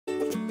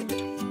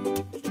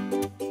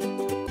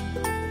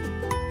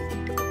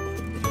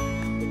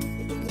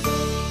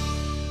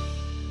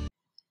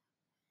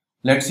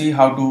Let's see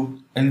how to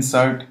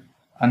insert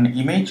an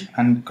image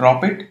and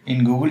crop it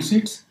in Google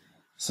Sheets.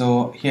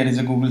 So here is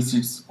a Google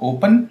Sheets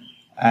open,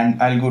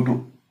 and I'll go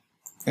to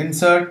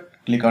insert,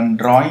 click on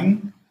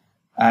drawing,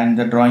 and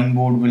the drawing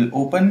board will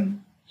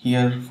open.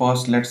 Here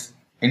first let's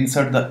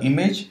insert the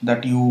image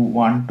that you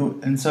want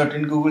to insert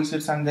in Google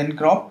Sheets and then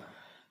crop.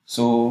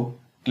 So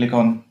click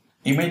on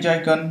image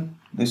icon.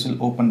 This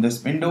will open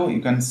this window.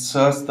 You can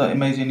search the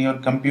image in your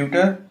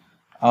computer,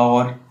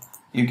 or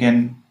you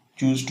can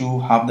choose to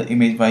have the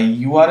image by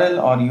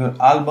URL or your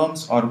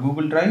albums or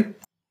Google Drive.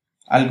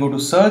 I'll go to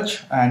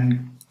search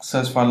and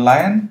search for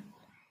lion,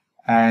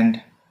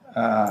 and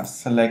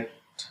select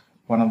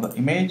one of the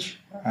image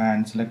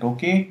and select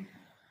OK.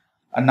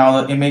 And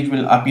now the image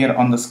will appear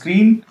on the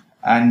screen,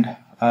 and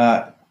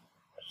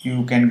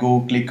you can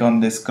go click on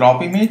this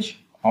crop image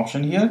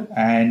option here,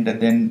 and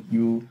then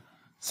you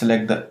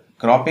select the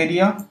crop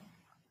area.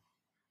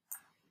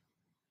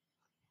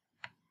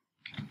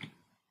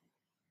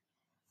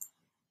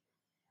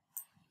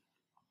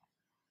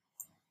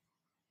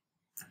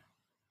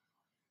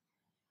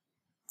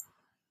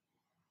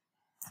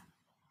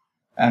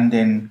 And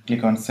then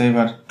click on save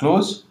or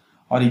close,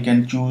 or you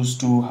can choose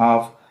to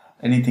have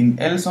anything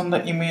else on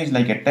the image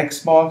like a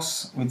text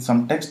box with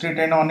some text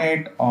written on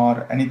it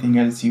or anything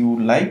else you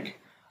like,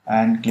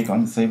 and click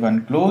on save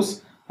and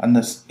close, and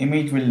this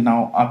image will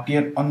now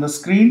appear on the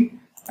screen.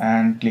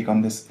 And click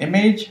on this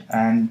image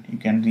and you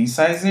can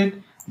resize it,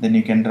 then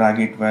you can drag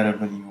it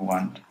wherever you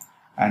want,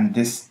 and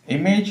this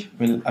image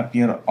will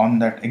appear on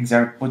that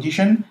exact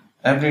position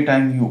every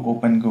time you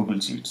open Google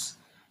Sheets.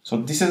 So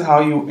this is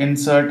how you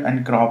insert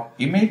and crop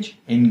image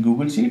in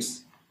Google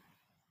Sheets.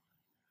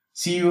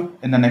 See you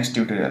in the next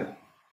tutorial.